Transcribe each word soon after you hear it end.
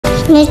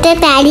Mr.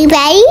 Teddy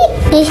Bear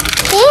is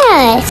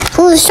here.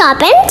 Who's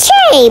shopping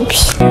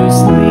shapes?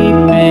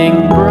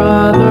 Sleeping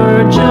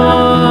Brother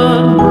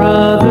John,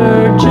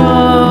 Brother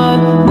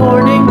John.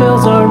 Morning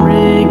bells are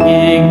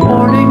ringing,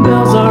 morning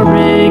bells are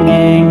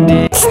ringing.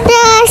 Ding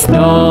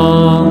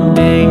dong,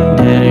 ding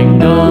dang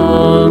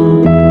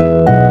dong.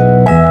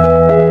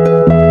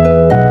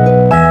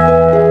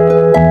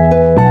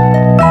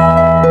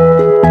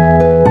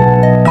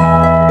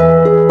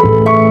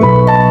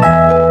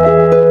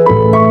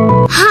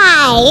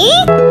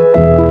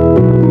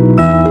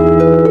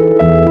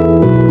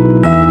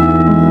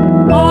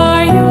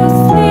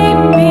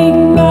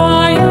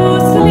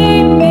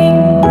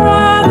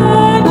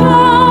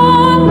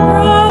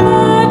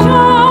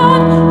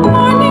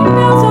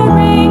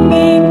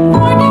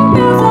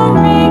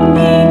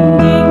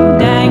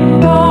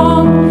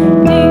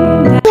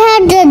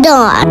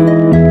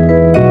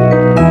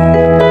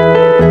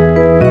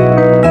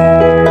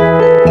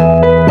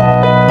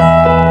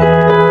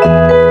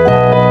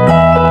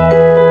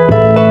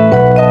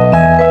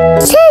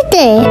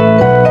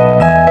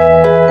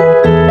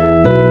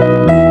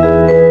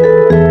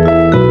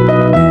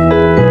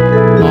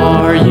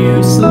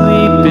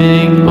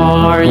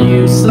 Are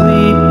you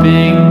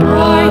sleeping,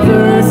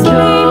 Brother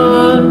John,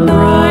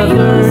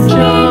 Brother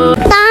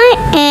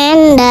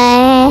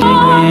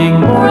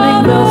John?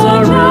 Morning bells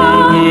are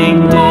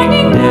ringing,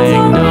 ding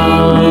dang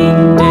dong,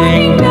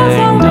 ding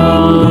dang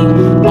dong.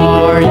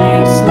 Are you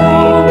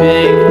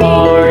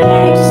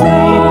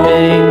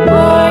sleeping,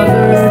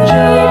 Brother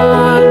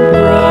John,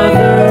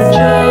 Brother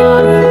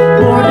John?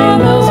 Morning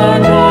bells are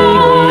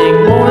ringing,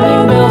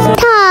 morning bells are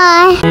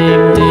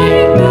ringing,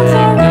 ding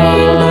dang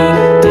dong,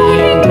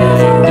 ding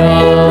dang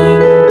dong,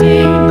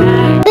 ding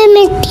dang.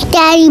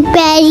 Daddy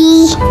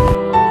Betty.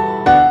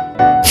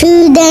 See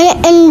you then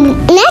in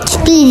next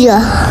video.